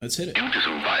Let's hit it. Due to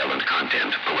some violent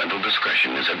content, parental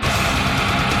discretion is advised.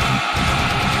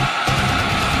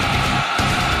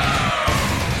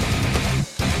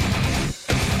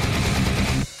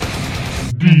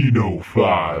 Dino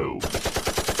Files.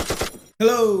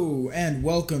 Hello, and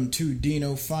welcome to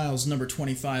Dino Files number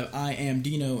 25. I am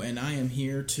Dino, and I am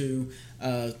here to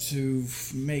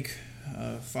make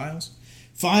files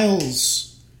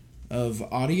of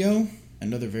audio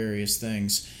and other various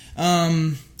things.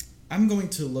 I'm going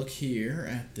to look here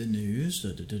at the news.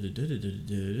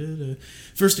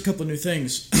 First, a couple of new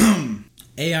things.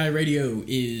 AI Radio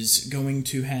is going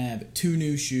to have two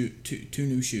new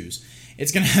shoes.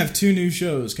 It's going to have two new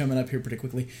shows coming up here pretty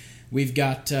quickly. We've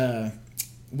got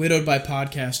Widowed by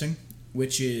Podcasting,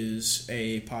 which is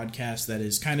a podcast that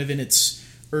is kind of in its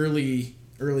early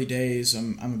days.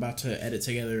 I'm about to edit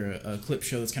together a clip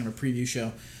show that's kind of a preview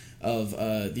show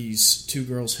of these two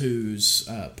girls whose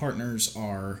partners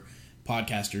are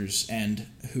podcasters and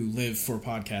who live for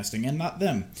podcasting and not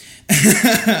them.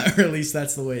 Or at least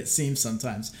that's the way it seems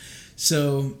sometimes.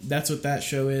 So that's what that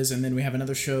show is. And then we have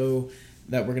another show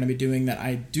that we're going to be doing that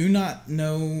I do not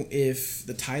know if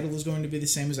the title is going to be the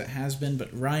same as it has been, but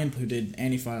Ryan, who did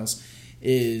Anti-Files,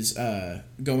 is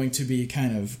going to be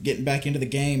kind of getting back into the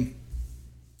game,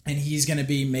 and he's going to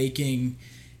be making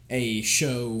a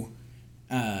show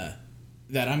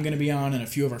that I'm going to be on, and a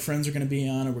few of our friends are going to be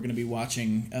on, and we're going to be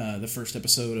watching the first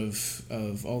episode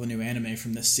of all the new anime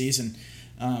from this season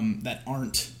that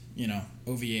aren't,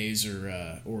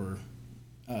 OVAs or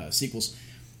sequels.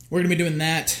 We're going to be doing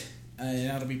that.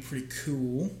 That'll be pretty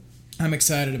cool. I'm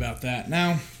excited about that.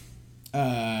 Now,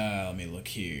 let me look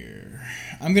here.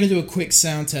 I'm going to do a quick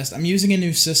sound test. I'm using a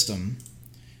new system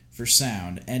for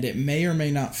sound, and it may or may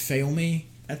not fail me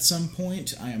at some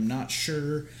point. I am not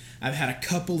sure. I've had a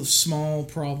couple of small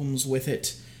problems with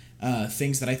it.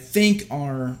 Things that I think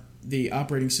are the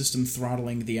operating system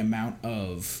throttling the amount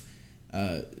of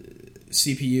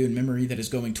CPU and memory that is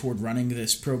going toward running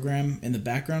this program in the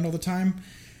background all the time.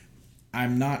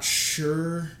 I'm not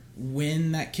sure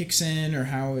when that kicks in or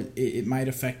how it might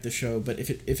affect the show, but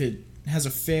if it has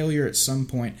a failure at some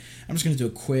point, I'm just going to do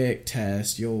a quick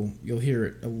test. You'll hear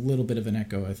it, a little bit of an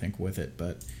echo, I think, with it,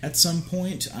 but at some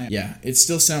point, it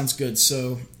still sounds good,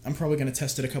 so I'm probably going to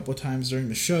test it a couple of times during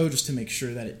the show just to make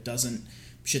sure that it doesn't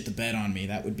shit the bed on me.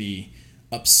 That would be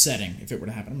upsetting if it were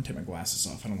to happen. I'm going to take my glasses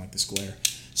off. I don't like this glare.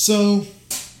 So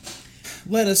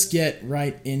let us get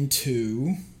right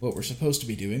into what we're supposed to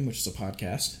be doing, which is a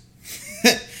podcast.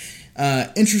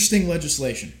 Interesting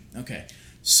legislation. Okay,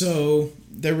 so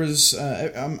there was...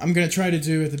 I'm going to try to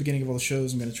do, at the beginning of all the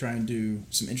shows, I'm going to try and do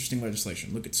some interesting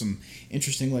legislation. Look at some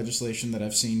interesting legislation that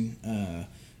I've seen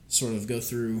sort of go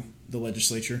through the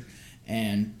legislature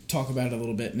and talk about it a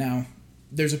little bit. Now,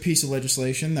 there's a piece of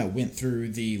legislation that went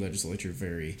through the legislature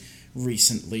very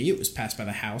recently. It was passed by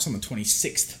the House on the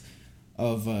 26th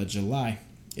of July.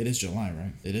 It is July,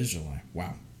 right? It is July.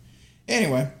 Wow.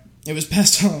 Anyway, it was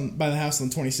passed on by the House on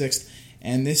the 26th,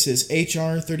 and this is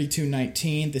H.R.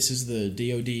 3219. This is the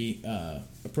DoD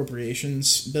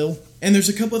appropriations bill. And there's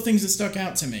a couple of things that stuck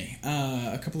out to me.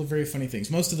 A couple of very funny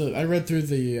things. I read through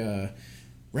the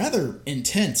rather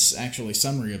intense, actually,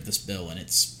 summary of this bill, and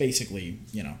it's basically,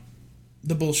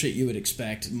 the bullshit you would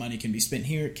expect. Money can be spent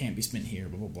here, it can't be spent here,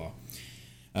 blah, blah,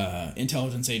 blah.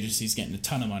 Intelligence agencies getting a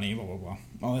ton of money, blah, blah, blah,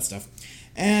 all that stuff.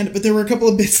 But there were a couple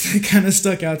of bits that kind of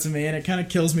stuck out to me, and it kind of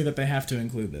kills me that they have to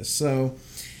include this. So,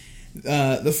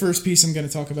 the first piece I'm going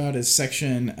to talk about is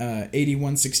Section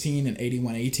 8116 and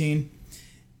 8118.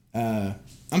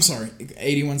 I'm sorry,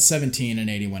 8117 and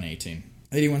 8118.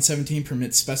 8117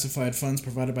 permits specified funds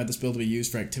provided by this bill to be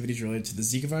used for activities related to the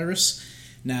Zika virus.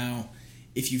 Now,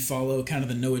 if you follow kind of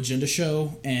the No Agenda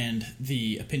show and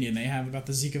the opinion they have about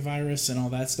the Zika virus and all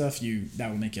that stuff, that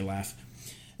will make you laugh.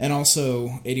 And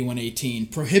also, 8118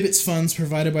 prohibits funds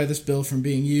provided by this bill from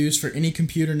being used for any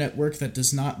computer network that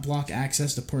does not block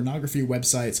access to pornography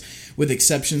websites, with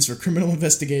exceptions for criminal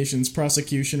investigations,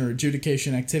 prosecution, or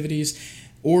adjudication activities,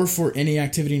 or for any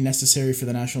activity necessary for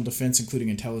the national defense, including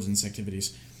intelligence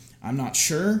activities. I'm not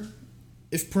sure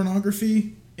if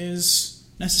pornography is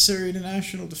necessary to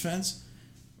national defense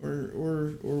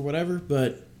or whatever,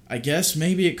 but I guess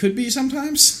maybe it could be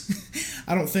sometimes.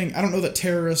 I don't know that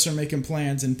terrorists are making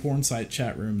plans in porn site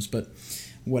chat rooms, but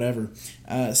whatever.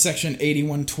 Section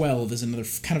 8112 is another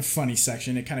kind of funny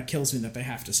section. It kind of kills me that they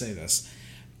have to say this.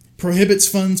 Prohibits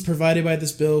funds provided by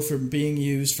this bill from being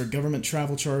used for government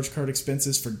travel charge card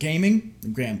expenses for gaming,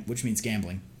 which means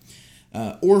gambling,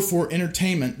 or for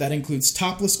entertainment that includes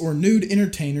topless or nude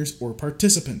entertainers or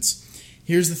participants.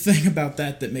 Here's the thing about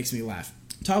that makes me laugh.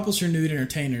 Topless or nude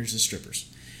entertainers is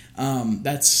strippers.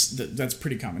 That's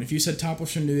pretty common. If you said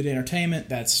topless or nude entertainment,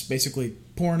 that's basically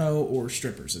porno or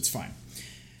strippers. It's fine.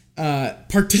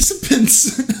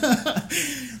 Participants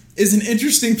is an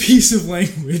interesting piece of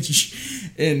language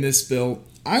in this bill.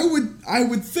 I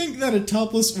would think that a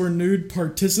topless or nude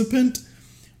participant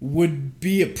would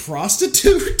be a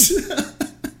prostitute.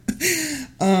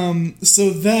 So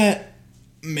that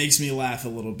makes me laugh a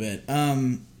little bit.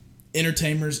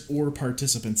 Entertainers or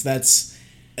participants. That's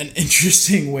an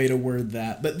interesting way to word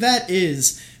that. But that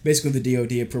is basically the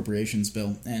DoD appropriations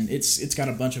bill, and it's got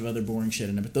a bunch of other boring shit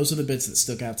in it, but those are the bits that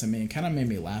stuck out to me and kind of made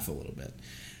me laugh a little bit.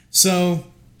 So,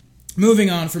 moving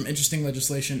on from interesting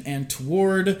legislation and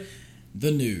toward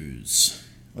the news.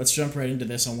 Let's jump right into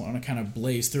this. I want to kind of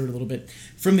blaze through it a little bit.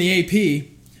 From the AP,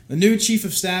 the new chief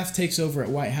of staff takes over at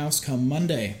White House come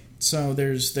Monday. So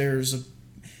there's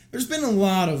been a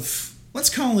lot of, let's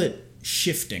call it,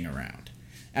 shifting around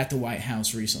at the White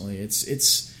House recently.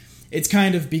 It's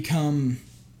kind of become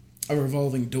a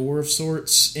revolving door of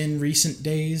sorts in recent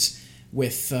days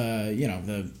with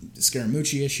the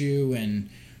Scaramucci issue and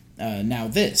now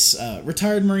this.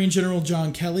 Retired Marine General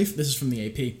John Kelly, this is from the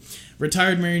AP.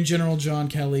 Retired Marine General John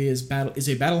Kelly is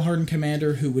a battle-hardened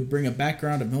commander who would bring a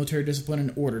background of military discipline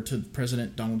and order to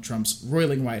President Donald Trump's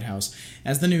roiling White House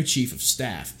as the new chief of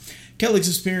staff. Kelly's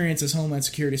experience as Homeland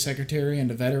Security Secretary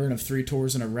and a veteran of 3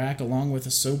 tours in Iraq, along with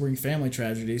a sobering family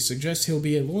tragedy, suggests he'll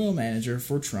be a loyal manager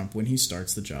for Trump when he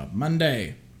starts the job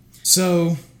Monday.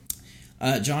 So,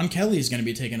 John Kelly is going to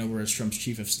be taking over as Trump's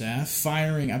chief of staff,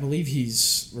 firing, I believe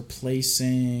he's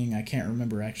replacing, I can't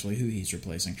remember actually who he's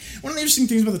replacing. One of the interesting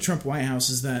things about the Trump White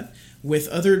House is that with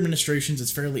other administrations,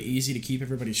 it's fairly easy to keep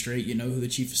everybody straight. You know who the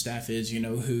chief of staff is, you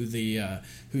know who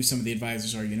some of the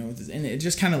advisors are, and it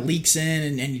just kind of leaks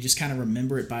in, and you just kind of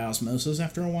remember it by osmosis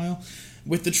after a while.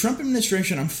 With the Trump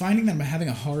administration, I'm finding that I'm having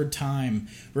a hard time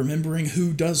remembering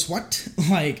who does what.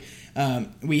 Like,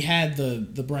 we had the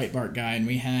Breitbart guy, and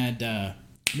we have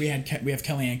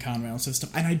Kellyanne Conway and all this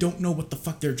stuff, and I don't know what the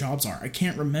fuck their jobs are. I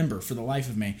can't remember for the life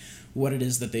of me what it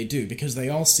is that they do, because they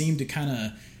all seem to kind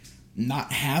of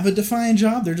not have a defined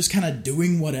job. They're just kind of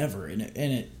doing whatever, and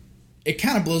it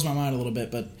kind of blows my mind a little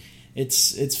bit, but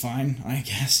it's fine, I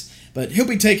guess. But he'll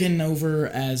be taking over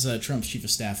as Trump's chief of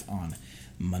staff on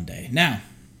Monday. Now,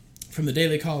 from the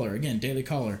Daily Caller, again, Daily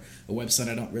Caller, a website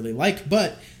I don't really like,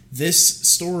 but this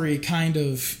story kind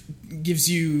of gives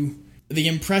you the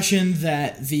impression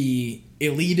that the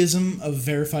elitism of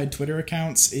verified Twitter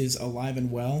accounts is alive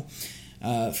and well.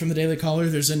 From the Daily Caller,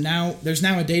 there's now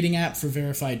a dating app for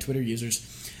verified Twitter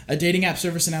users. A dating app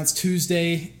service announced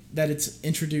Tuesday that it's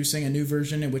introducing a new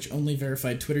version in which only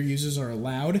verified Twitter users are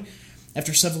allowed.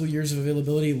 After several years of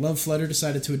availability, Love Flutter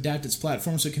decided to adapt its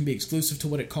platform so it can be exclusive to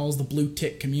what it calls the blue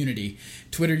tick community.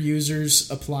 Twitter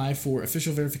users apply for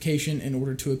official verification in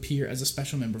order to appear as a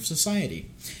special member of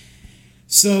society.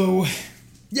 So,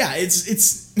 yeah,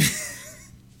 it's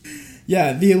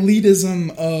yeah, the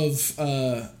elitism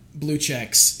of blue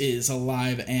checks is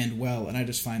alive and well, and I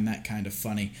just find that kind of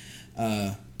funny.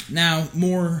 Now,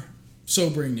 more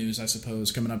sobering news, I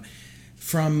suppose, coming up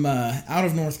from out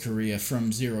of North Korea,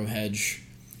 from Zero Hedge.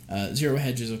 Zero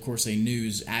Hedge is, of course, a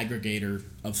news aggregator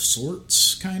of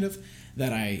sorts, kind of,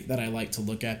 that I like to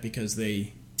look at because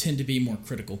they tend to be more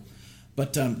critical.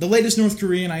 But the latest North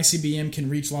Korean ICBM can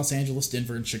reach Los Angeles,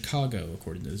 Denver, and Chicago,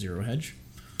 according to Zero Hedge.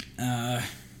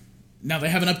 Now they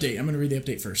have an update. I'm going to read the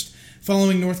update first.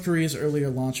 Following North Korea's earlier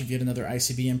launch of yet another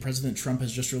ICBM, President Trump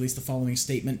has just released the following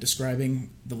statement describing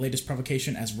the latest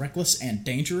provocation as reckless and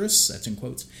dangerous, that's in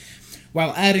quotes,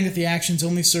 while adding that the actions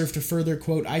only serve to further,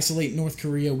 quote, isolate North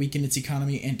Korea, weaken its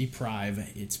economy, and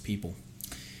deprive its people.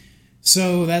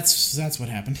 So that's what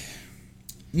happened.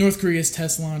 North Korea's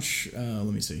test launch, let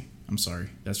me see. I'm sorry,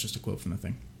 that's just a quote from the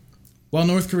thing. While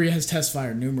North Korea has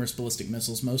test-fired numerous ballistic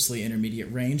missiles, mostly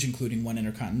intermediate range, including one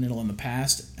intercontinental in the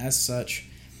past, as such,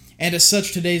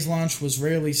 today's launch was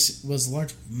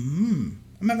large.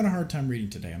 I'm having a hard time reading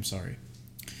today, I'm sorry.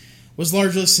 Was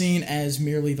largely seen as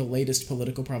merely the latest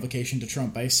political provocation to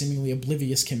Trump by a seemingly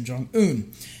oblivious Kim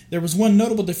Jong-un. There was one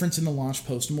notable difference in the launch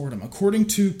post-mortem. According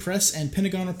to press and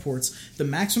Pentagon reports, the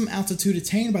maximum altitude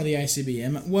attained by the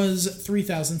ICBM was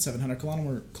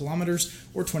 3,700 kilometers,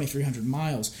 or 2,300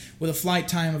 miles, with a flight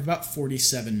time of about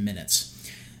 47 minutes.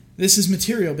 This is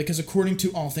material because, according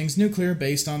to All Things Nuclear,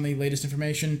 based on the latest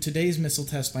information, today's missile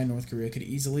test by North Korea could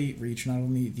easily reach not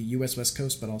only the U.S. West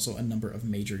Coast, but also a number of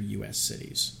major U.S.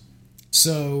 cities.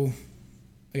 So,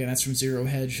 again, that's from Zero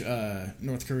Hedge.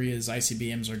 North Korea's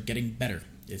ICBMs are getting better,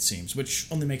 it seems, which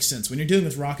only makes sense. When you're dealing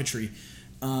with rocketry,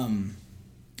 and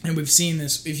we've seen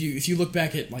this, if you look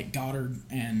back at, like, Goddard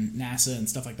and NASA and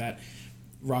stuff like that,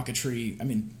 rocketry, I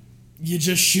mean, you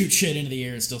just shoot shit into the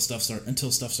air until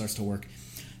stuff starts to work.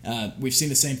 We've seen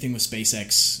the same thing with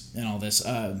SpaceX and all this.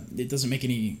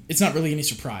 It's not really any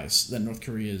surprise that North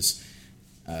Korea's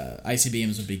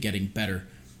ICBMs would be getting better.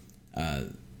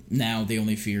 Now the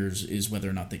only fear is whether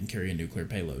or not they can carry a nuclear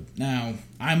payload. Now,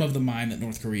 I'm of the mind that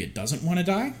North Korea doesn't want to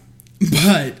die,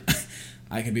 but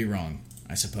I could be wrong,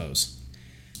 I suppose.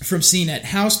 From CNET,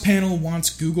 House panel wants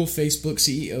Google, Facebook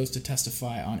CEOs to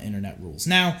testify on internet rules.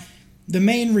 Now, the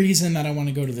main reason that I want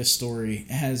to go to this story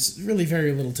has really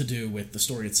very little to do with the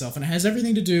story itself, and it has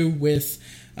everything to do with,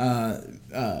 I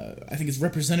think it's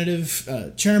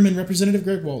Chairman Representative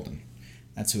Greg Walden.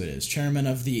 That's who it is, Chairman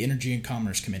of the Energy and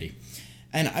Commerce Committee.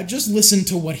 And I just listened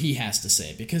to what he has to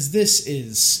say, because this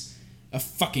is a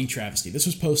fucking travesty. This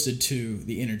was posted to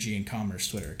the Energy and Commerce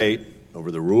Twitter. Over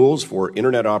the rules for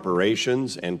internet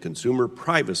operations and consumer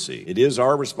privacy. It is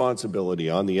our responsibility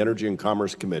on the Energy and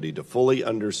Commerce Committee to fully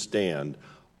understand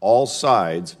all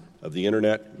sides of the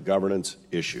internet governance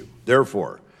issue.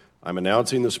 Therefore, I'm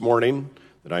announcing this morning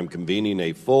that I'm convening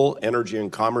a full Energy and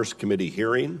Commerce Committee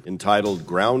hearing entitled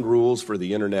Ground Rules for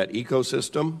the Internet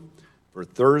Ecosystem for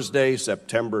Thursday,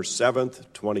 September 7th,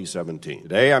 2017.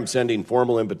 Today, I'm sending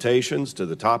formal invitations to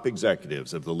the top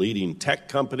executives of the leading tech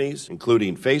companies,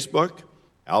 including Facebook,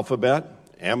 Alphabet,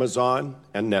 Amazon,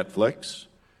 and Netflix,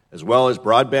 as well as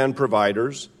broadband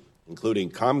providers,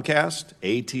 including Comcast,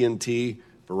 AT&T,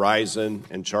 Verizon,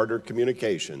 and Charter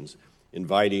Communications,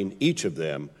 inviting each of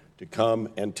them to come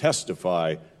and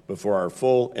testify before our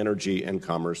full Energy and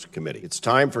Commerce Committee. It's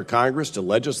time for Congress to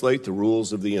legislate the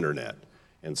rules of the Internet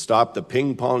and stop the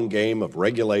ping-pong game of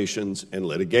regulations and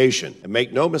litigation. And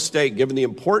make no mistake, given the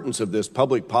importance of this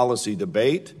public policy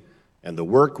debate and the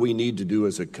work we need to do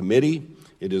as a committee,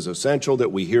 it is essential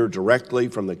that we hear directly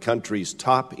from the country's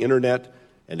top internet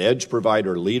and edge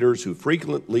provider leaders who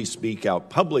frequently speak out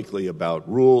publicly about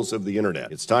rules of the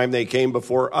internet. It's time they came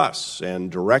before us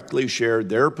and directly shared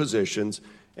their positions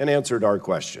and answered our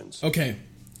questions. Okay,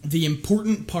 the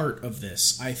important part of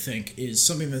this, I think, is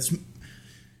something that's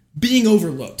being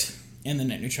overlooked in the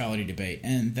net neutrality debate,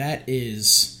 and that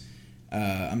is,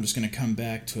 I'm just going to come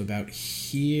back to about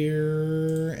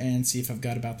here and see if I've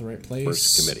got about the right place.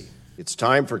 First committee. It's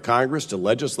time for Congress to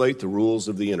legislate the rules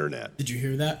of the internet. Did you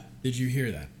hear that? Did you hear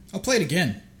that? I'll play it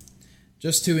again,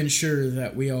 just to ensure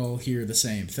that we all hear the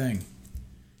same thing.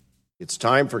 It's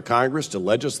time for Congress to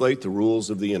legislate the rules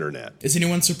of the internet. Is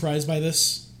anyone surprised by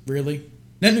this? Really?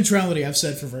 Net neutrality, I've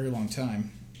said for a very long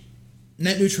time.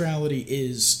 Net neutrality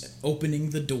is opening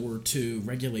the door to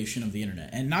regulation of the internet,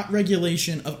 and not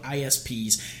regulation of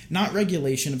ISPs, not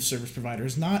regulation of service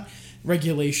providers, not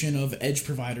regulation of edge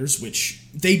providers, which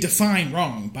they define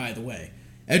wrong, by the way.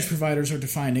 Edge providers are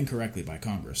defined incorrectly by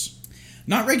Congress.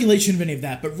 Not regulation of any of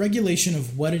that, but regulation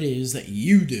of what it is that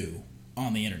you do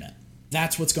on the internet.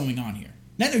 That's what's going on here.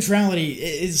 Net neutrality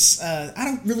is, I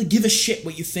don't really give a shit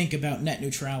what you think about net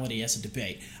neutrality as a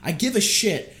debate. I give a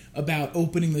shit about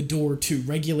opening the door to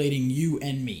regulating you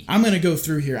and me. I'm going to go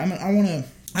through here.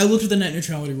 I looked at the net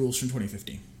neutrality rules from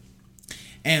 2015.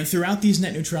 And throughout these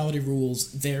net neutrality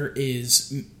rules, they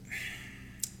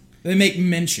make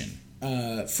mention,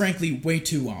 frankly, way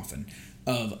too often,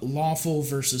 of lawful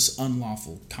versus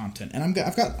unlawful content. And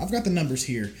I've got the numbers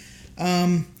here.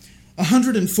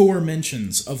 104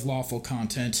 mentions of lawful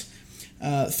content,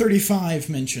 35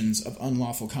 mentions of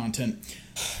unlawful content.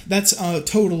 That's a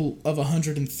total of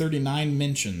 139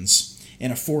 mentions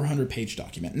in a 400-page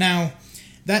document. Now,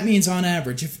 that means on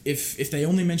average, if they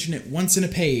only mention it once in a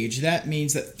page, that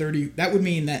means that would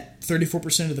mean that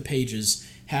 34% of the pages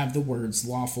have the words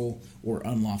lawful or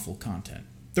unlawful content.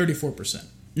 34%.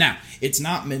 Now, it's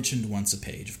not mentioned once a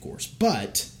page, of course,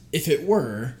 but if it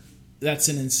were, that's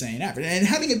an insane average. And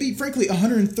having it be, frankly,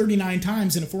 139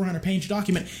 times in a 400-page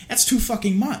document, that's too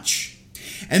fucking much.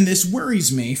 And this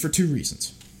worries me for two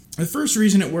reasons. The first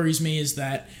reason it worries me is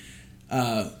that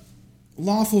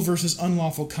lawful versus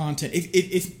unlawful content,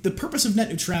 if the purpose of net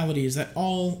neutrality is that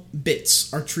all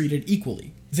bits are treated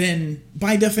equally, then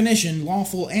by definition,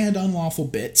 lawful and unlawful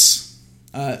bits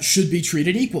should be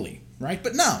treated equally, right?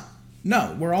 But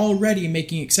no, we're already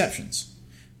making exceptions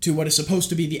to what is supposed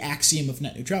to be the axiom of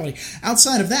net neutrality.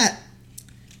 Outside of that,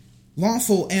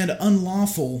 lawful and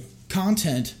unlawful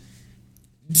content,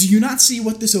 do you not see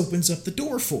what this opens up the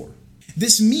door for?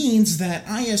 This means that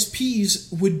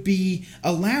ISPs would be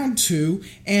allowed to,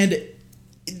 and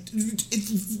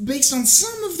based on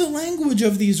some of the language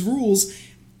of these rules,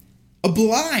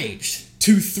 obliged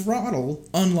to throttle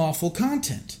unlawful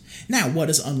content. Now, what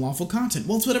is unlawful content?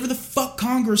 Well, it's whatever the fuck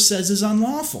Congress says is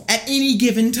unlawful at any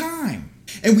given time.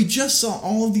 And we just saw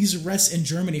all of these arrests in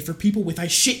Germany for people with, I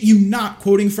shit you not,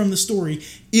 quoting from the story,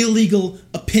 illegal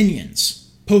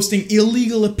opinions. Posting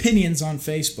illegal opinions on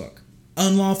Facebook.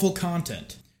 Unlawful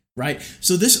content. Right?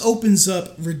 So this opens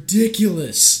up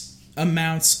ridiculous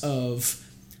amounts of...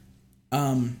 I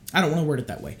don't want to word it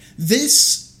that way.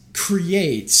 This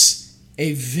creates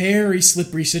a very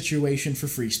slippery situation for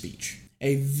free speech.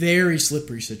 A very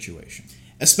slippery situation.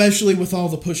 Especially with all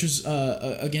the pushes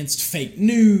against fake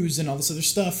news and all this other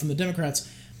stuff from the Democrats.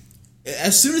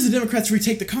 As soon as the Democrats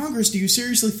retake the Congress, do you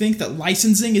seriously think that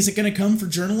licensing isn't going to come for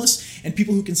journalists and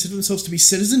people who consider themselves to be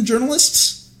citizen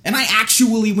journalists? And I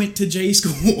actually went to J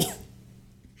school.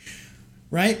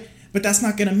 Right? But that's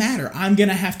not going to matter. I'm going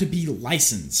to have to be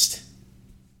licensed.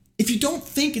 If you don't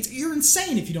think you're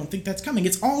insane if you don't think that's coming.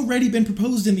 It's already been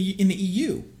proposed in the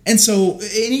EU. And so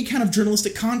any kind of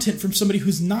journalistic content from somebody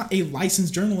who's not a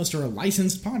licensed journalist or a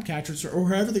licensed podcaster or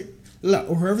however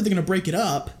they're going to break it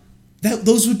up,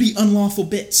 those would be unlawful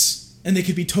bits. And they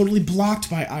could be totally blocked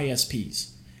by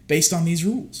ISPs based on these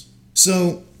rules.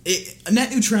 So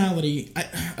net neutrality,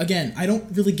 I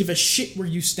don't really give a shit where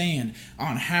you stand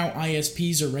on how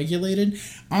ISPs are regulated.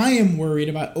 I am worried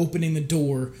about opening the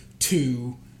door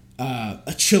to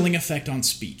a chilling effect on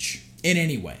speech in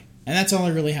any way. And that's all I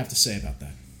really have to say about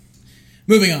that.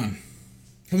 Moving on.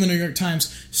 From the New York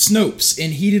Times, Snopes in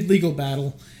heated legal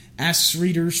battle asks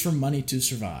readers for money to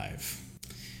survive.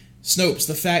 Snopes,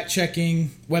 the fact-checking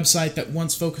website that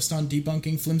once focused on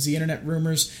debunking flimsy internet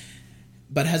rumors,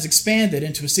 but has expanded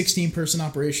into a 16-person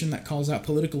operation that calls out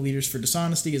political leaders for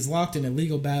dishonesty, is locked in a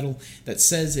legal battle that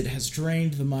says it has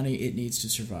drained the money it needs to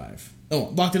survive.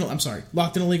 Locked in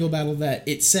a legal battle that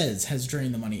it says has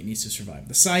drained the money it needs to survive.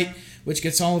 The site, which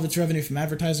gets all of its revenue from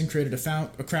advertising, created a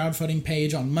crowdfunding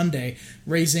page on Monday,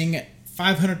 raising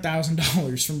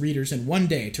 $500,000 from readers in one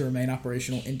day to remain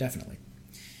operational indefinitely.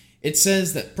 It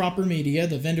says that Proper Media,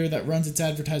 the vendor that runs its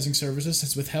advertising services,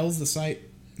 has withheld the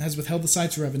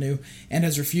site's revenue and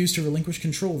has refused to relinquish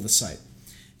control of the site.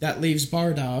 That leaves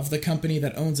Bardov, the company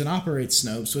that owns and operates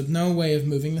Snopes, with no way of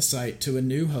moving the site to a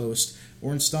new host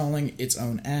or installing its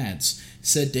own ads,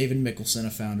 said David Mickelson,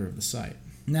 a founder of the site.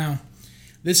 Now,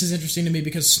 this is interesting to me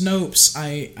because Snopes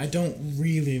I don't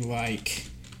really like.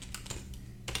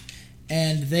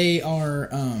 And they are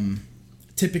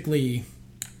typically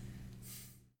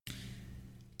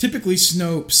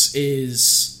Snopes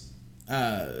is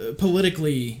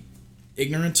politically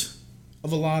ignorant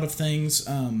of a lot of things.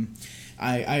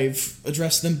 I've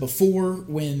addressed them before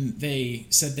when they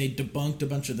said they debunked a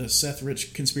bunch of the Seth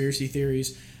Rich conspiracy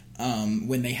theories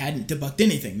when they hadn't debunked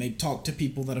anything. They talked to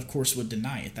people that, of course, would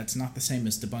deny it. That's not the same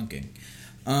as debunking.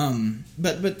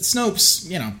 But Snopes,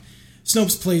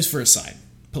 Snopes plays for a side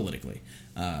politically.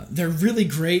 They're really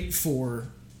great for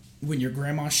when your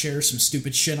grandma shares some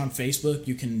stupid shit on Facebook.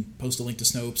 You can post a link to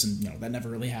Snopes, and that never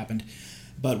really happened.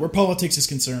 But where politics is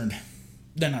concerned,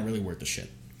 they're not really worth the shit.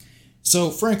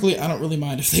 So, frankly, I don't really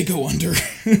mind if they go under.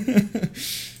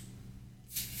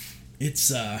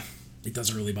 It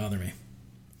doesn't really bother me.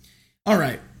 All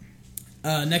right.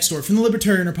 Next story from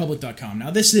thelibertarianrepublic.com. Now,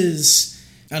 this is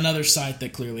another site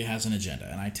that clearly has an agenda,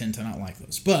 and I tend to not like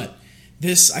those. But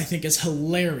this, I think, is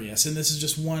hilarious, and this is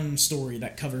just one story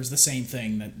that covers the same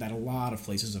thing that a lot of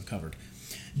places have covered.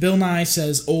 Bill Nye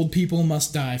says old people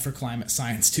must die for climate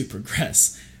science to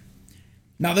progress.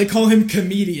 Now, they call him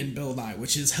Comedian Bill Nye,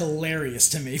 which is hilarious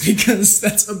to me because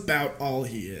that's about all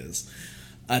he is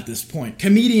at this point.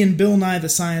 Comedian Bill Nye, the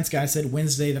science guy, said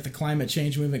Wednesday that the climate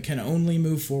change movement can only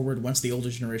move forward once the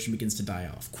older generation begins to die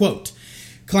off. Quote,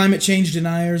 climate change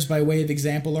deniers, by way of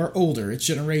example, are older. It's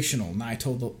generational, Nye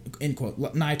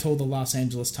told the Los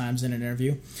Angeles Times in an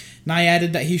interview. Nye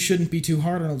added that he shouldn't be too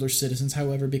hard on older citizens,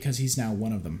 however, because he's now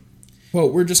one of them.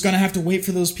 Quote, we're just going to have to wait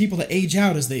for those people to age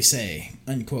out, as they say,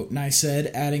 unquote, Nye said,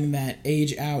 adding that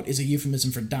age out is a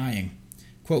euphemism for dying.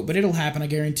 Quote, but it'll happen, I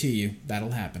guarantee you.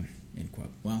 That'll happen, end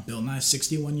quote. Well, Bill Nye's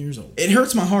 61 years old. It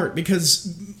hurts my heart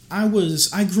because I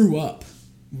grew up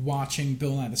watching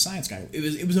Bill Nye the Science Guy.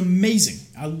 It was amazing.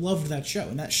 I loved that show.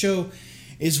 And that show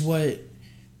is what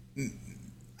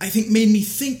I think made me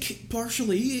think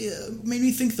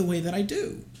the way that I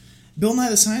do. Bill Nye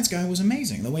the Science Guy was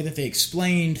amazing. The way that they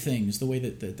explained things, the way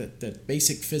that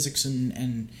basic physics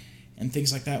and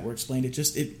things like that were explained,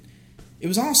 it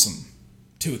was awesome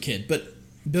to a kid. But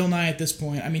Bill Nye at this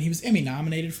point, I mean, he was Emmy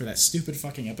nominated for that stupid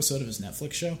fucking episode of his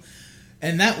Netflix show.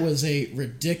 And that was a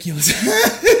ridiculous...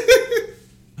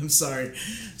 I'm sorry.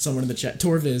 Someone in the chat.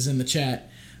 Torviz in the chat.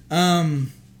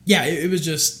 It was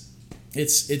just...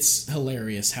 It's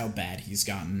hilarious how bad he's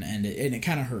gotten, and it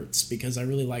kind of hurts, because I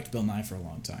really liked Bill Nye for a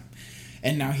long time.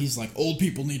 And now he's like, old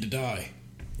people need to die.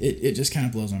 It just kind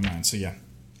of blows my mind. So yeah,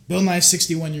 Bill Nye's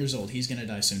 61 years old. He's gonna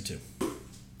die soon too.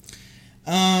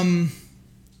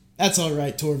 That's all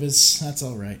right, Torvis. That's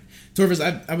all right, Torvis.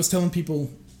 I was telling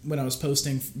people when I was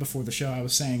posting before the show, I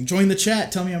was saying, join the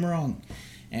chat, tell me I'm wrong,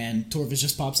 and Torvis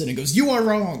just pops in and goes, "You are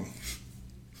wrong."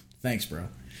 Thanks, bro.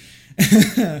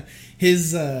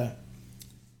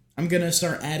 I'm gonna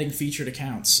start adding featured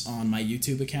accounts on my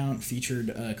YouTube account,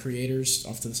 featured creators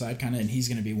off to the side, kind of, and he's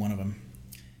gonna be one of them.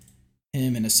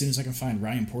 Him, and as soon as I can find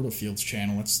Ryan Porterfield's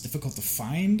channel, it's difficult to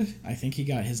find. I think he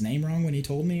got his name wrong when he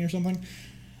told me or something.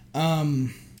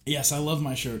 Yes, I love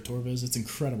my shirt, Torvis. It's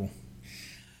incredible.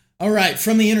 All right,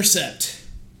 from The Intercept,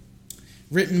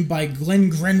 written by Glenn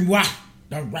Grenoir.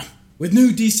 With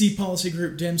new DC policy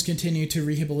group, Dems continue to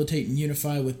rehabilitate and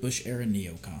unify with Bush-era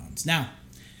neocons. Now,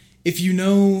 if you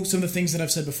know some of the things that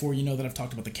I've said before, you know that I've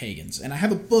talked about the Kagans. And I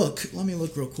have a book. Let me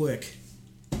look real quick.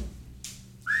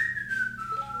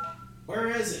 Where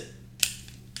is it?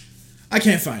 I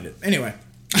can't find it. Anyway,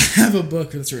 I have a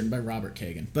book that's written by Robert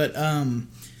Kagan. But,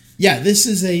 yeah, this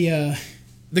is a...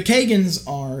 the Kagans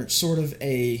are sort of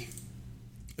a...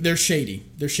 They're shady.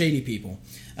 They're shady people.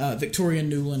 Victoria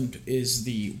Nuland is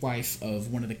the wife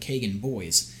of one of the Kagan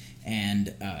boys.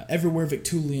 And everywhere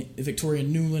Victoria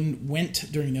Nuland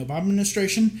went during the Obama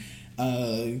administration,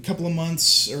 a couple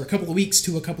of weeks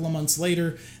to a couple of months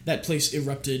later, that place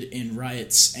erupted in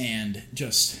riots and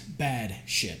just bad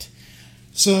shit.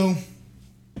 So,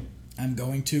 I'm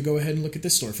going to go ahead and look at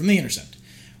this story from The Intercept.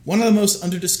 One of the most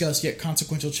under-discussed yet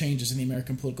consequential changes in the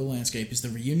American political landscape is the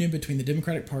reunion between the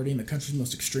Democratic Party and the country's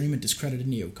most extreme and discredited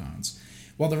neocons.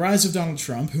 While the rise of Donald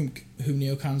Trump, whom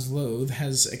neocons loathe,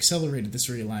 has accelerated this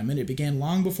realignment, it began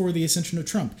long before the ascension of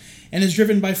Trump, and is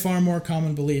driven by far more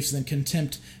common beliefs than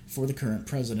contempt for the current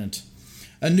president.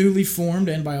 A newly formed,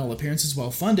 and by all appearances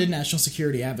well-funded, national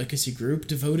security advocacy group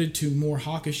devoted to more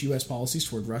hawkish U.S. policies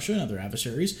toward Russia and other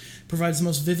adversaries provides the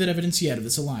most vivid evidence yet of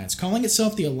this alliance. Calling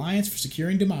itself the Alliance for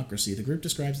Securing Democracy, the group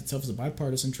describes itself as a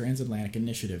bipartisan transatlantic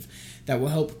initiative that will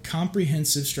help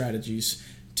comprehensive strategies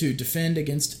to defend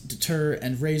against, deter,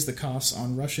 and raise the costs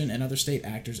on Russian and other state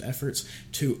actors' efforts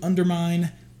to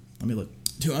undermine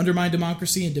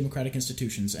democracy and democratic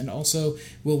institutions, and also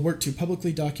will work to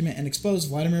publicly document and expose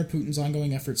Vladimir Putin's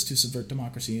ongoing efforts to subvert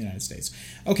democracy in the United States.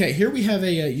 Okay, here we have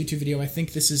a YouTube video. I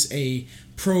think this is a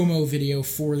promo video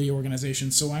for the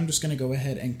organization, so I'm just going to go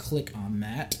ahead and click on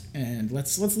that, and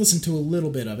let's listen to a little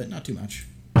bit of it, not too much.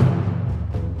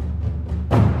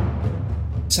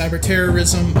 Cyber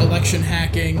terrorism, election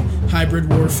hacking, hybrid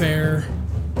warfare.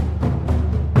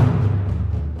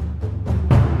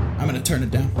 I'm going to turn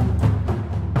it down.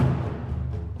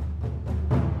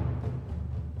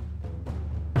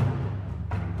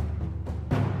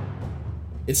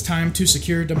 It's time to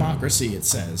secure democracy, it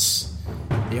says.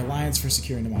 The Alliance for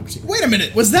Securing Democracy. Wait a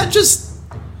minute, was that just...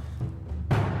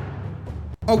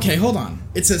 Okay, hold on.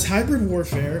 It says hybrid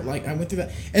warfare, like, I went through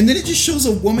that. And then it just shows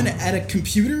a woman at a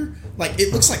computer. Like,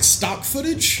 it looks like stock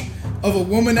footage of a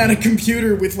woman at a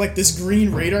computer with, like, this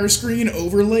green radar screen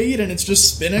overlaid, and it's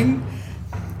just spinning.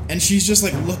 And she's just,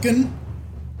 like, looking.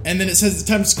 And then it says it's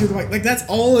time to secure the mic. Like, that's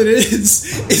all it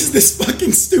is this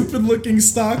fucking stupid-looking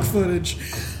stock footage.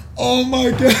 Oh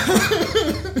my god.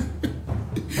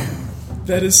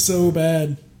 That is so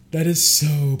bad. That is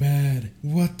so bad.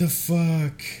 What the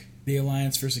fuck? The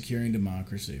Alliance for Securing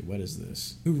Democracy. What is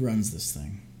this? Who runs this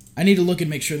thing? I need to look and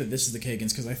make sure that this is the Kagans,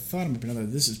 because I thought I'm another.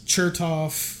 This is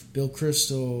Chertoff, Bill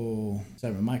Kristol,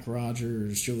 Mike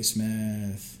Rogers, Julie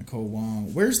Smith, Nicole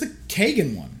Wong. Where's the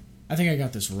Kagan one? I think I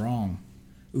got this wrong.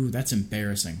 Ooh, that's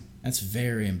embarrassing. That's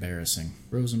very embarrassing.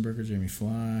 Rosenberger, Jamie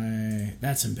Fly.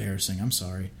 That's embarrassing. I'm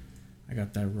sorry. I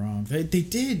got that wrong. They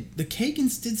did. The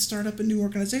Kagans did start up a new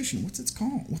organization. What's it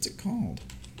called?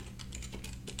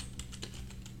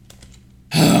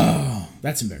 Oh,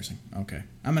 that's embarrassing. Okay.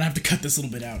 I'm gonna have to cut this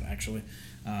little bit out, actually.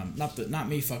 Not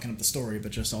me fucking up the story,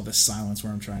 but just all this silence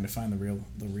where I'm trying to find the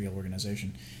real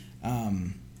organization.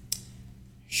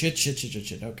 Shit.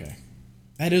 Okay.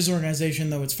 That is an organization,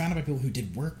 though. It's founded by people who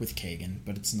did work with Kagan,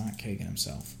 but it's not Kagan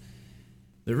himself.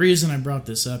 The reason I brought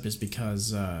this up is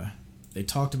because they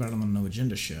talked about it on the No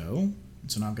Agenda show,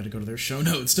 so now I've got to go to their show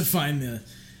notes to find the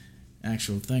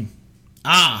actual thing.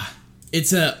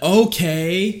 It's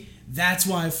okay. That's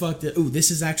why I fucked it. Ooh, this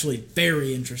is actually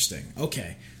very interesting.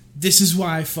 Okay. This is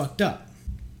why I fucked up.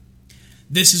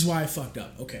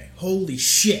 Okay. Holy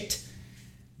shit.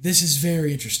 This is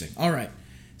very interesting. All right.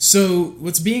 So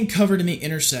what's being covered in The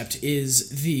Intercept is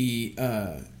the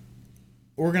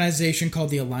organization called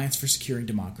the Alliance for Securing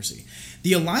Democracy.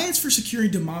 The Alliance for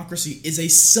Securing Democracy is a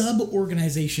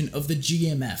sub-organization of the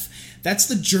GMF. That's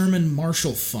the German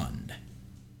Marshall Fund.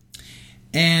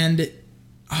 And,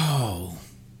 oh,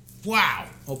 wow.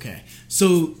 Okay.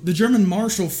 So the German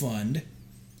Marshall Fund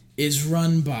is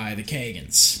run by the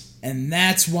Kagans. And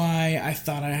that's why I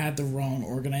thought I had the wrong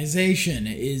organization,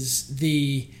 is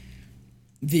the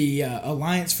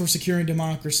Alliance for Securing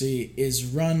Democracy is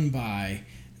run by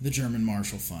the German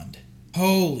Marshall Fund.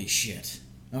 Holy shit.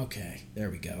 Okay,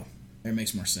 there we go. It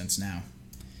makes more sense now.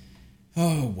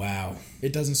 Oh, wow.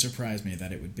 It doesn't surprise me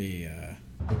that it would be,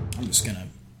 I'm just gonna...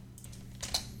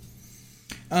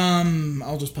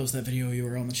 I'll just post that video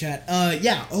URL in the chat.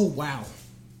 Yeah, oh, wow.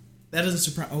 That doesn't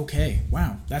surprise... Okay,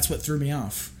 wow. That's what threw me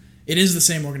off. It is the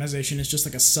same organization, it's just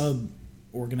like a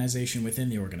sub-organization within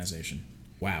the organization.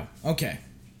 Wow. Okay.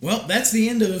 Well, that's the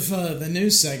end of the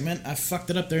news segment. I fucked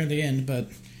it up there in the end, but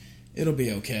it'll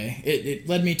be okay. It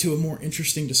led me to a more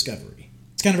interesting discovery.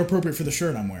 It's kind of appropriate for the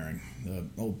shirt I'm wearing. The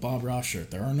old Bob Ross shirt.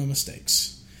 There are no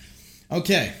mistakes.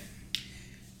 Okay.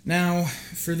 Now,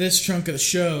 for this chunk of the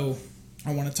show,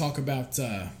 I want to talk about...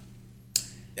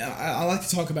 I like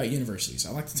to talk about universities.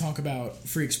 I like to talk about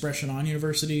free expression on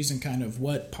universities and kind of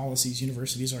what policies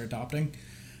universities are adopting.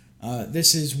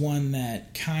 This is one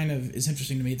that kind of is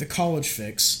interesting to me.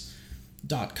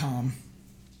 TheCollegeFix.com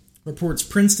reports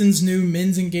Princeton's new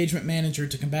men's engagement manager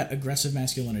to combat aggressive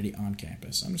masculinity on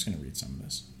campus. I'm just going to read some of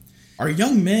this. Are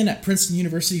young men at Princeton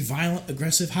University violent,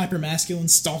 aggressive,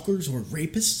 hypermasculine stalkers or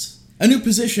rapists? A new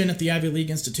position at the Ivy League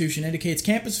institution indicates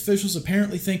campus officials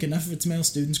apparently think enough of its male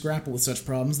students grapple with such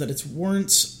problems that it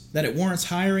warrants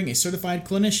hiring a certified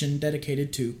clinician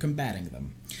dedicated to combating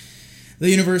them. The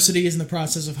university is in the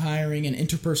process of hiring an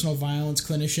interpersonal violence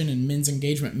clinician and men's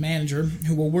engagement manager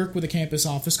who will work with a campus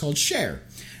office called SHARE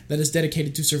that is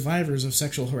dedicated to survivors of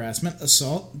sexual harassment,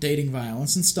 assault, dating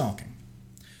violence, and stalking.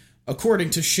 According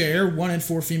to SHARE, 1 in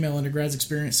 4 female undergrads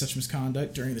experienced such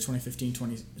misconduct during the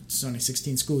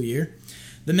 2015-2016 school year.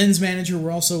 The men's manager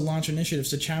will also launch initiatives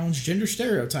to challenge gender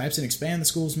stereotypes and expand the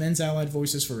school's men's allied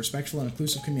voices for a respectful and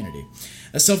inclusive community,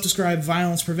 a self-described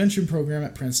violence prevention program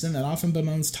at Princeton that often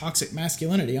bemoans toxic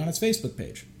masculinity on its Facebook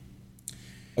page.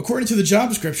 According to the job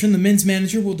description, the men's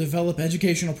manager will develop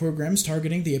educational programs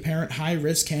targeting the apparent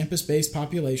high-risk campus-based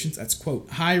populations, that's,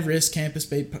 quote, high-risk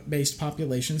campus-based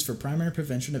populations for primary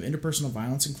prevention of interpersonal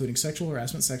violence, including sexual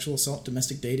harassment, sexual assault,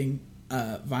 domestic dating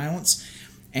violence,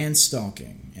 and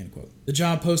stalking, end quote. The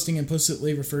job posting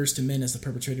implicitly refers to men as the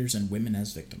perpetrators and women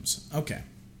as victims. Okay.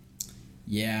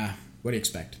 Yeah, what do you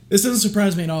expect? This doesn't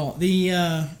surprise me at all.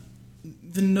 The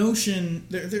notion,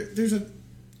 there's a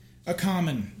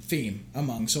common theme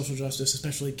among social justice,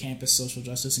 especially campus social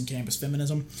justice and campus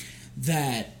feminism,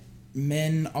 that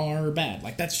men are bad.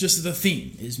 Like, that's just the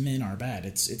theme, is men are bad.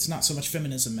 It's not so much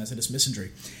feminism as it is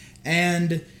misandry.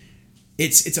 And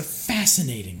it's a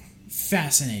fascinating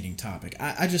topic.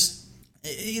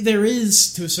 There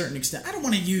is, to a certain extent, I don't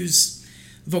want to use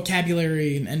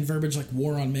vocabulary and verbiage like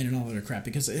war on men and all that other crap,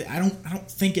 because I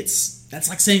don't think that's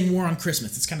like saying war on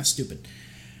Christmas. It's kind of stupid.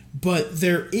 But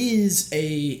there is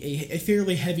a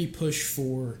fairly heavy push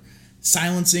for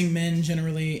silencing men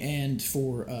generally and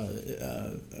for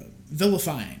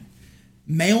vilifying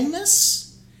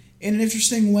maleness in an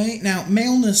interesting way. Now,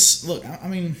 maleness, look, I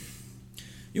mean,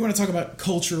 you want to talk about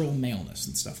cultural maleness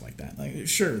and stuff like that. Like,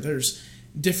 sure, there's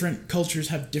different cultures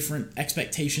have different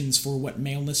expectations for what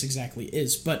maleness exactly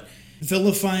is, but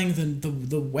vilifying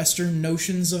the Western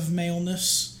notions of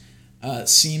maleness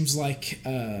seems like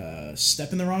a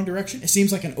step in the wrong direction. It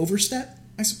seems like an overstep,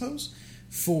 I suppose,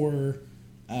 for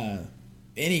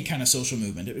any kind of social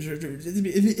movement.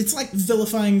 It's like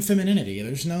vilifying femininity.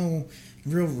 There's no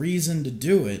real reason to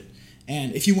do it.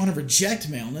 And if you want to reject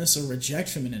maleness or reject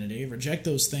femininity, reject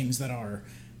those things that are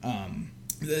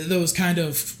those kind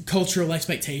of cultural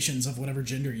expectations of whatever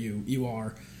gender you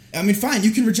are, I mean, fine,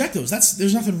 you can reject those.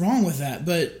 There's nothing wrong with that,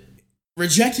 but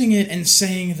rejecting it and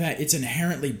saying that it's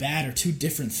inherently bad are two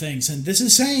different things. And this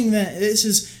is saying that this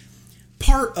is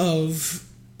part of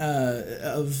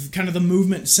kind of the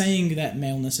movement saying that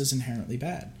maleness is inherently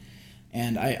bad.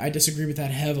 And I disagree with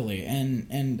that heavily.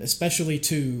 And especially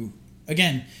to,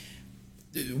 again,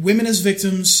 women as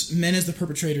victims, men as the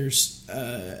perpetrators,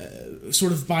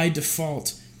 sort of by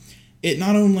default, it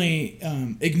not only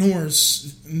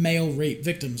ignores male rape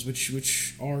victims,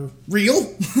 which are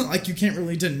real, like you can't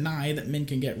really deny that men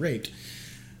can get raped,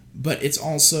 but it's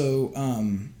also,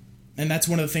 and that's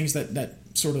one of the things that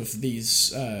sort of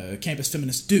these campus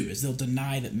feminists do, is they'll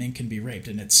deny that men can be raped,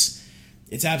 and it's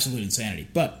absolute insanity.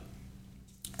 But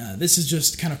this is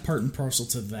just kind of part and parcel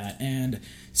to that. And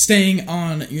staying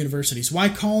on universities, why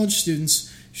college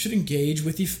students should engage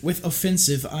with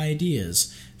offensive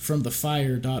ideas, from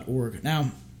thefire.org.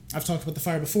 Now, I've talked about the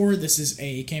Fire before. This is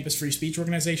a campus free speech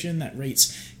organization that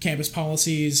rates campus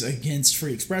policies against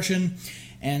free expression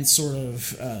and sort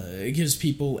of gives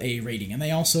people a rating. And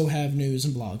they also have news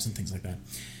and blogs and things like that.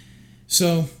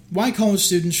 So, why college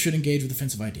students should engage with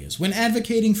offensive ideas? When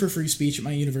advocating for free speech at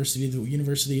my university, the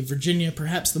University of Virginia,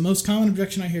 perhaps the most common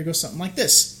objection I hear goes something like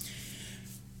this.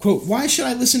 Quote, why should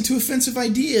I listen to offensive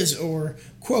ideas? Or,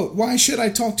 quote, why should I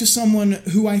talk to someone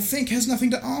who I think has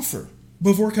nothing to offer?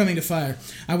 Before coming to Fire,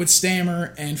 I would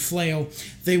stammer and flail.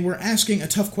 They were asking a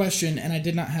tough question, and I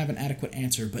did not have an adequate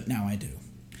answer, but now I do.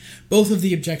 Both of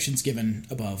the objections given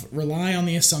above rely on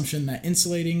the assumption that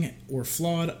insulting or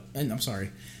flawed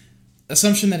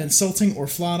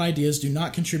ideas do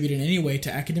not contribute in any way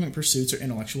to academic pursuits or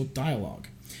intellectual dialogue.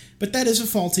 But that is a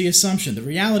faulty assumption. The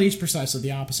reality is precisely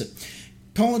the opposite.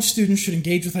 College students should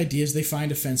engage with ideas they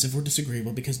find offensive or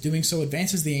disagreeable because doing so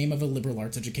advances the aim of a liberal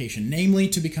arts education, namely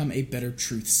to become a better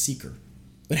truth seeker.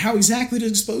 But how exactly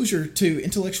does exposure to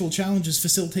intellectual challenges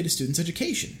facilitate a student's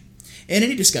education? In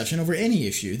any discussion over any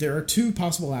issue, there are two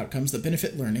possible outcomes that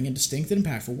benefit learning in distinct and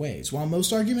impactful ways. While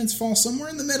most arguments fall somewhere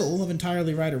in the middle of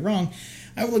entirely right or wrong,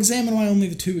 I will examine why only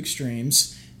the two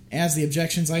extremes, as the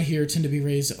objections I hear tend to be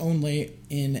raised only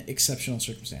in exceptional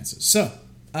circumstances. So,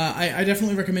 I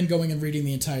definitely recommend going and reading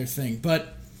the entire thing,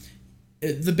 but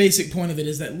the basic point of it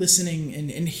is that listening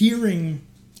and hearing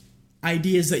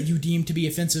ideas that you deem to be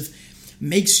offensive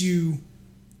makes you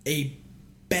a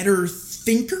better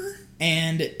thinker,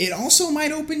 and it also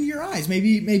might open your eyes.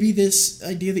 Maybe this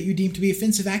idea that you deem to be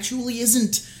offensive actually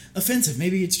isn't offensive.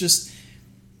 Maybe it's just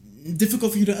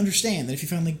difficult for you to understand, that if you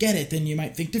finally get it, then you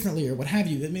might think differently or what have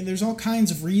you. I mean, there's all kinds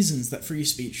of reasons that free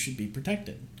speech should be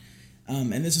protected.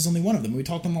 And this is only one of them. We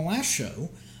talked on the last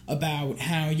show about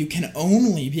how you can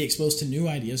only be exposed to new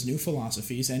ideas, new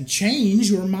philosophies, and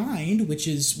change your mind, which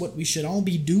is what we should all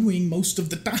be doing most of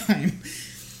the time,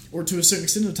 or to a certain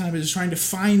extent of the time, is trying to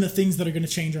find the things that are going to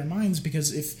change our minds,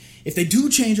 because if they do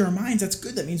change our minds, that's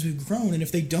good. That means we've grown. And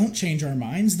if they don't change our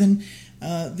minds, then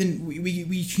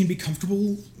we can be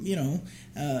comfortable,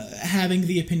 having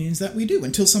the opinions that we do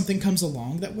until something comes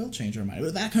along that will change our mind.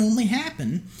 But that can only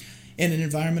happen in an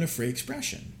environment of free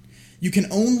expression. You can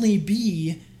only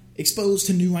be exposed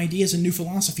to new ideas and new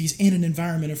philosophies in an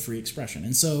environment of free expression.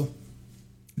 And so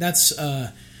that's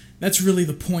really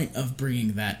the point of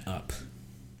bringing that up.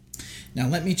 Now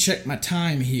let me check my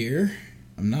time here.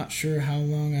 I'm not sure how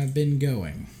long I've been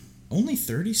going. Only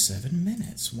 37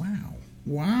 minutes.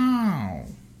 Wow.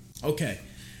 Okay,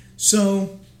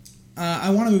 so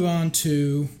I want to move on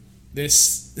to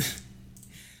this,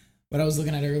 what I was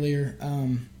looking at earlier.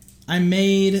 I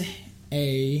made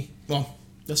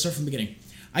let's start from the beginning.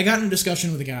 I got in a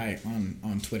discussion with a guy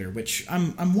on Twitter, which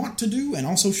I'm want to do and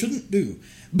also shouldn't do,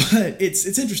 but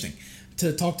it's interesting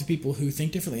to talk to people who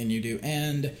think differently than you do.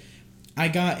 And I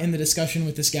got in the discussion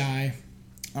with this guy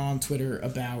on Twitter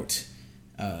about,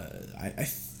 I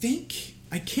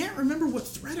can't remember what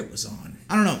thread it was on.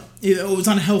 I don't know. It was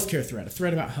on a healthcare thread, a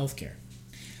thread about healthcare.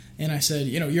 And I said,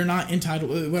 you're not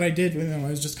entitled. What I did, I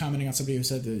was just commenting on somebody who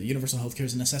said the universal healthcare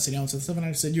is a necessity and all that stuff, and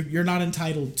I said, you're not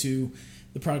entitled to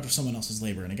the product of someone else's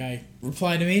labor. And a guy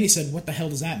replied to me and he said, what the hell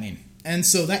does that mean? And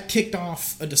so that kicked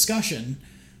off a discussion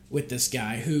with this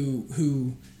guy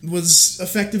who was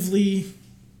effectively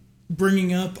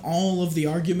bringing up all of the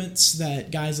arguments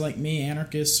that guys like me,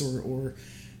 anarchists or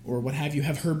what have you,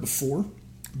 have heard before.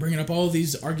 Bringing up all of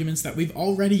these arguments that we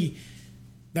already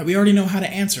know how to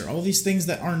answer. All these things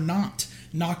that are not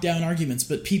knockdown arguments,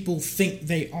 but people think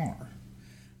they are.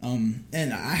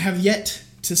 And I have yet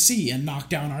to see a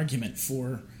knockdown argument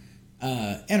for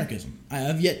anarchism. I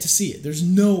have yet to see it. There's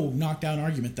no knockdown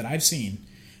argument that I've seen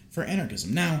for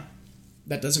anarchism. Now,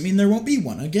 that doesn't mean there won't be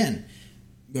one. Again,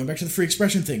 going back to the free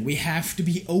expression thing, we have to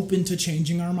be open to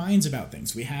changing our minds about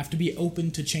things. We have to be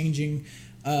open to changing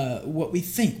what we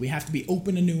think. We have to be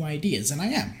open to new ideas, and I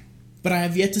am. But I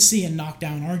have yet to see a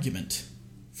knockdown argument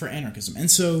for anarchism. And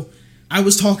so I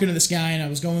was talking to this guy, and I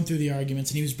was going through the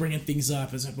arguments, and he was bringing things up.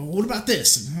 I was like, well, what about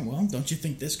this? And, well, don't you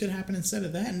think this could happen instead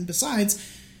of that? And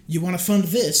besides, you want to fund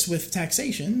this with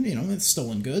taxation, it's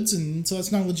stolen goods, and so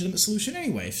it's not a legitimate solution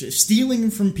anyway. If stealing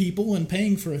from people and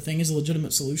paying for a thing is a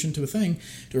legitimate solution to a thing,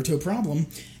 or to a problem,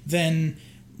 then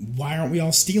why aren't we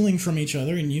all stealing from each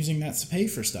other and using that to pay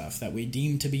for stuff that we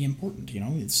deem to be important?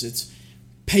 It's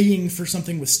paying for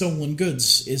something with stolen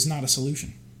goods is not a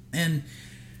solution. And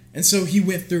so he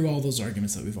went through all those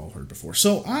arguments that we've all heard before.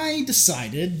 So I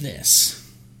decided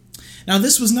this. Now,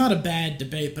 this was not a bad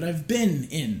debate, but I've been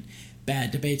in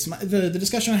bad debates. The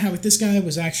discussion I had with this guy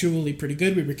was actually pretty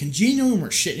good. We were congenial and we're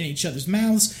shitting in each other's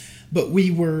mouths, but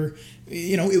we were,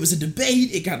 it was a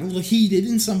debate. It got a little heated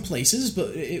in some places,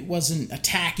 but it wasn't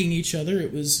attacking each other.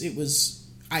 It was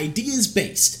ideas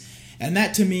based, and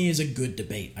that to me is a good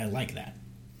debate. I like that.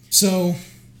 So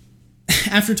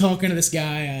after talking to this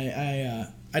guy,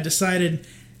 I decided,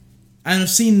 I've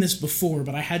seen this before,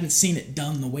 but I hadn't seen it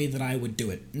done the way that I would do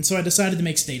it. And so I decided to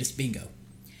make status bingo.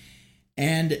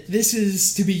 And this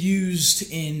is to be used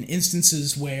in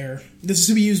instances where, this is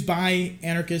to be used by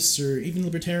anarchists or even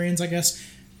libertarians, I guess,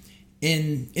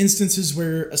 in instances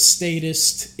where a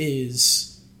statist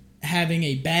is having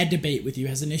a bad debate with you,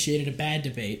 has initiated a bad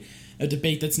debate, a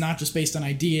debate that's not just based on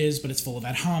ideas, but it's full of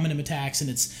ad hominem attacks, and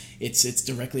it's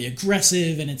directly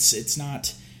aggressive, and it's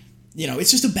not,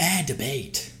 it's just a bad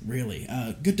debate, really.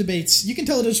 Good debates, you can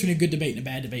tell the difference between a good debate and a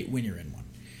bad debate when you're in one.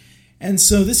 And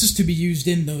so this is to be used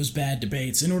in those bad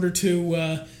debates in order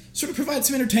to sort of provide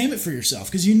some entertainment for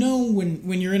yourself. Because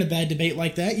when you're in a bad debate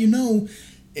like that,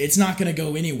 it's not going to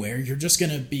go anywhere. You're just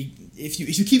going to be, if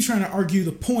you keep trying to argue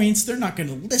the points, they're not going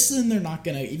to listen. They're not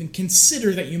going to even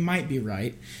consider that you might be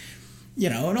right.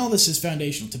 And all this is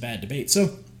foundational to bad debate.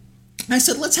 So I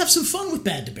said, let's have some fun with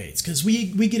bad debates, because we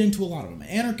get into a lot of them.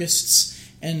 Anarchists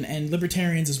and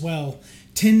libertarians as well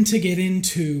tend to get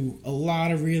into a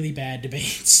lot of really bad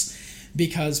debates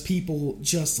because people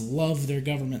just love their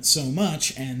government so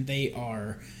much, and they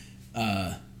are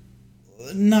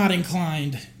not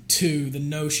inclined to the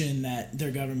notion that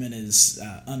their government is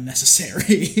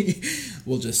unnecessary,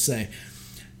 we'll just say.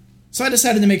 So I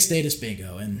decided to make status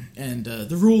bingo, and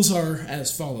the rules are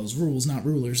as follows. Rules, not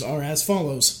rulers, are as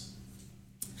follows.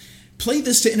 Play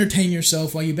this to entertain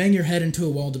yourself while you bang your head into a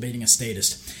wall debating a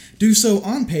statist. Do so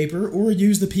on paper, or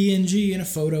use the PNG in a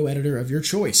photo editor of your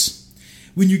choice.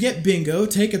 When you get bingo,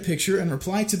 take a picture and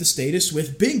reply to the statist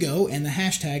with bingo and the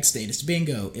hashtag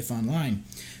statistbingo if online.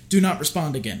 Do not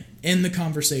respond again. End the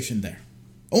conversation there.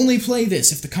 Only play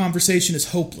this if the conversation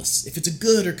is hopeless. If it's a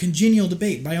good or congenial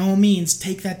debate, by all means,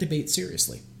 take that debate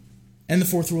seriously. And the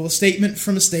fourth rule, a statement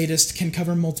from a statist can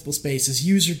cover multiple spaces.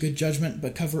 Use your good judgment,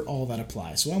 but cover all that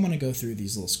applies. So I want to go through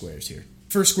these little squares here.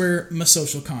 First square, my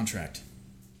social contract.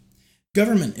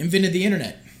 Government invented the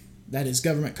internet. That is,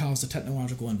 government caused a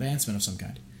technological advancement of some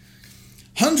kind.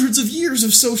 Hundreds of years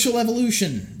of social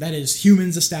evolution. That is,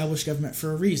 humans established government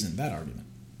for a reason. That argument.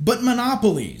 But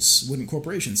monopolies. Wouldn't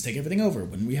corporations take everything over?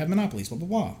 Wouldn't we have monopolies? Blah, blah,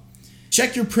 blah.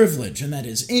 Check your privilege, and that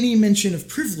is any mention of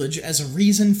privilege as a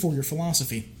reason for your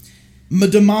philosophy. My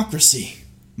democracy.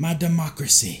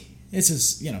 This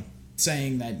is,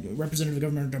 saying that representative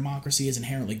government or democracy is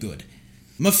inherently good.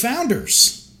 My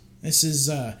founders. This is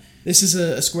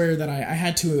a square that I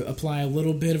had to apply a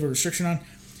little bit of a restriction on.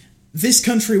 This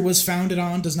country was founded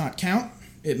on does not count.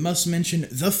 It must mention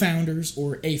the founders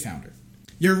or a founder.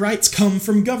 Your rights come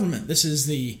from government. This is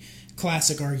the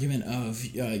classic argument of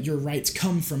your rights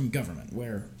come from government,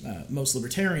 where most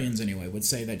libertarians, anyway, would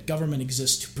say that government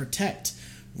exists to protect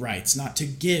rights, not to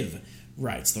give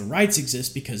rights. The rights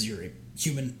exist because you're a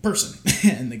human person,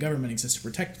 and the government exists to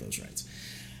protect those rights.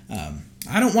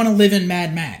 I don't want to live in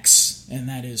Mad Max, and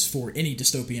that is for any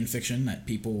dystopian fiction that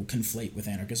people conflate with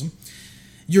anarchism.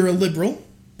 You're a liberal.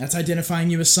 That's identifying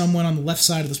you as someone on the left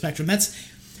side of the spectrum.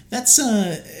 That's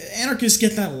anarchists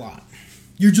get that a lot.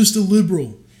 You're just a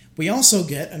liberal. We also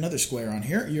get another square on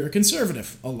here. You're a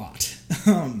conservative a lot.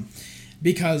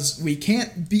 Because we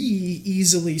can't be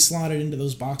easily slotted into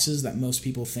those boxes that most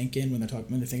people think in when they're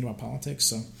thinking about politics.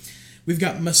 So we've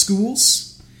got my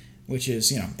schools, which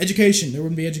is, education. There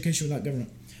wouldn't be education without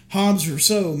government. Hobbes,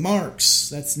 Rousseau, Marx,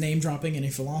 that's name-dropping any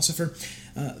philosopher.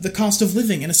 The cost of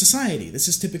living in a society. This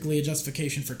is typically a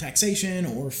justification for taxation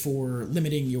or for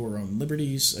limiting your own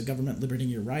liberties, a government limiting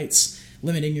your rights.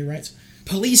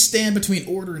 Police stand between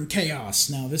order and chaos.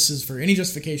 Now, this is for any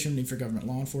justification for government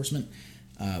law enforcement,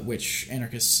 which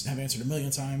anarchists have answered a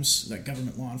million times, that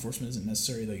government law enforcement isn't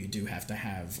necessary, though you do have to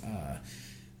have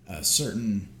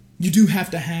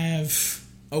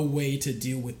a way to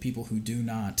deal with people who do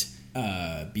not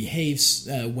behave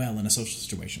well in a social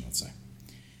situation, let's say.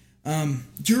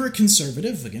 You're a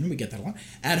conservative, again, we get that a lot.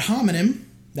 Ad hominem,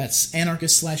 that's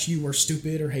anarchist / you are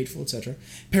stupid or hateful, etc.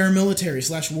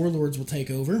 Paramilitary / warlords will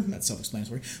take over, that's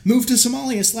self-explanatory. Move to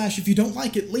Somalia / if you don't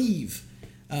like it, leave,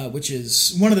 which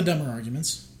is one of the dumber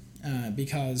arguments,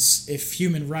 because if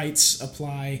human rights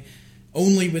apply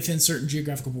only within certain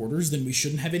geographical borders, then we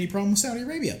shouldn't have any problem with Saudi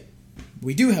Arabia.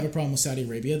 We do have a problem with Saudi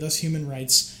Arabia, thus human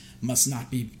rights must not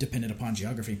be dependent upon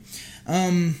geography.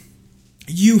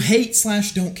 You hate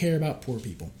 / don't care about poor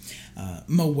people.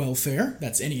 My welfare,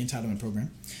 that's any entitlement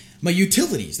program. My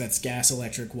utilities, that's gas,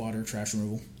 electric, water, trash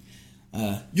removal.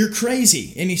 You're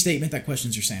crazy, any statement that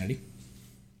questions your sanity.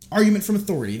 argument from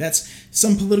authority. That's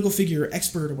some political figure,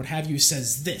 expert, or what have you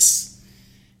says this.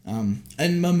 And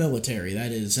a military,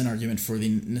 that is an argument for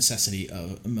the necessity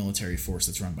of a military force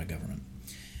that's run by government.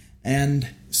 And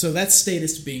so that's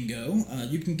statist bingo.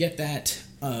 You can get that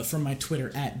from my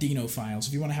Twitter at DinoFiles.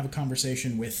 If you want to have a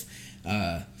conversation with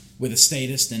a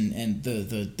statist and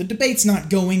the debate's not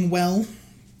going well,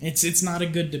 it's not a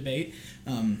good debate.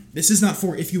 This is not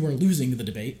for if you are losing the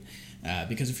debate,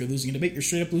 because if you're losing a debate, you're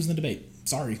straight up losing the debate.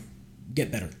 Sorry,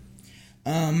 get better.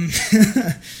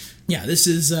 Yeah, this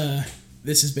is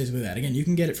basically that. Again, you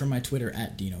can get it from my Twitter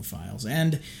at DinoFiles.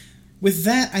 And with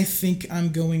that, I think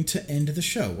I'm going to end the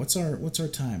show. What's our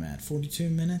time at? 42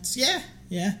 minutes? Yeah.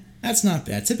 That's not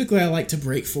bad. Typically, I like to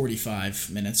break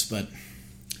 45 minutes, but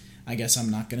I guess I'm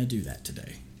not going to do that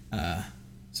today.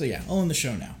 So yeah, I'll end the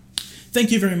show now.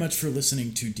 Thank you very much for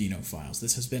listening to DinoFiles.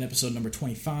 This has been episode number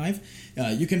 25.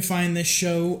 You can find this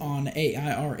show on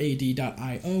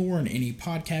AIRAD.io or on any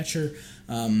podcatcher.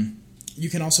 You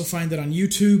can also find it on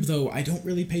YouTube, though I don't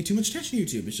really pay too much attention to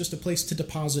YouTube. It's just a place to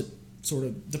deposit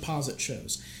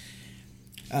shows.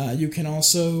 You can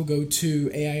also go to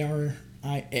AIRAD.io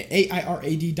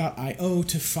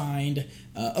to find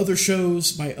other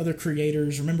shows by other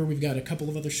creators. Remember, we've got a couple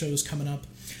of other shows coming up.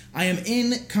 I am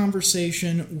in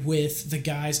conversation with the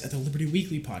guys at the Liberty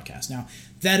Weekly podcast. Now,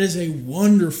 that is a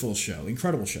wonderful show,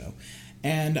 incredible show.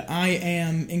 And I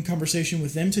am in conversation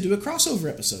with them to do a crossover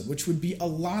episode, which would be a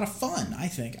lot of fun, I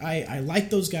think. I like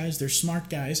those guys. They're smart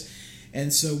guys.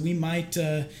 And so we might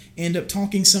end up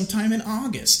talking sometime in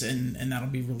August, and that'll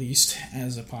be released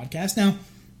as a podcast. Now,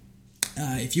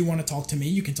 if you want to talk to me,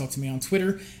 you can talk to me on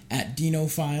Twitter at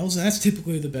DinoFiles, and that's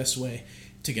typically the best way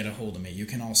to get a hold of me. You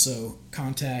can also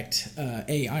contact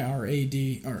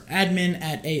AIRAD or admin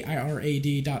at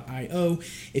AIRAD.io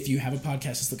if you have a podcast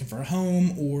that's looking for a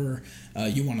home, or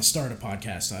you want to start a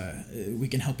podcast. We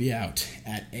can help you out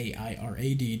at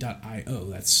AIRAD.io.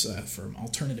 That's from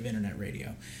Alternative Internet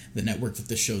Radio, the network that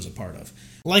this show's a part of.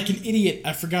 Like an idiot,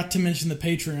 I forgot to mention the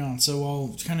Patreon, so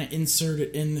I'll kind of insert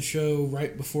it in the show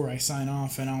right before I sign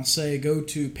off, and I'll say go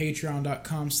to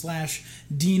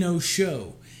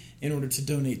patreon.com/DinoShow in order to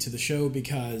donate to the show,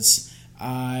 because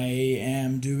I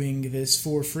am doing this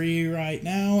for free right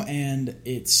now, and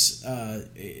it's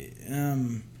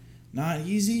not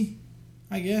easy,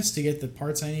 I guess, to get the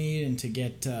parts I need and to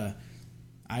get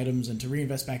items and to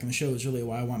reinvest back in the show is really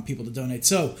why I want people to donate.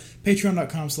 So,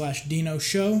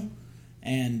 patreon.com/DinoShow,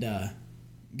 and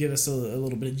give us a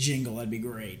little bit of jingle. That'd be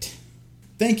great.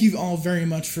 Thank you all very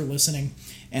much for listening,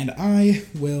 and I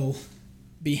will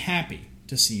be happy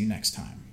to see you next time.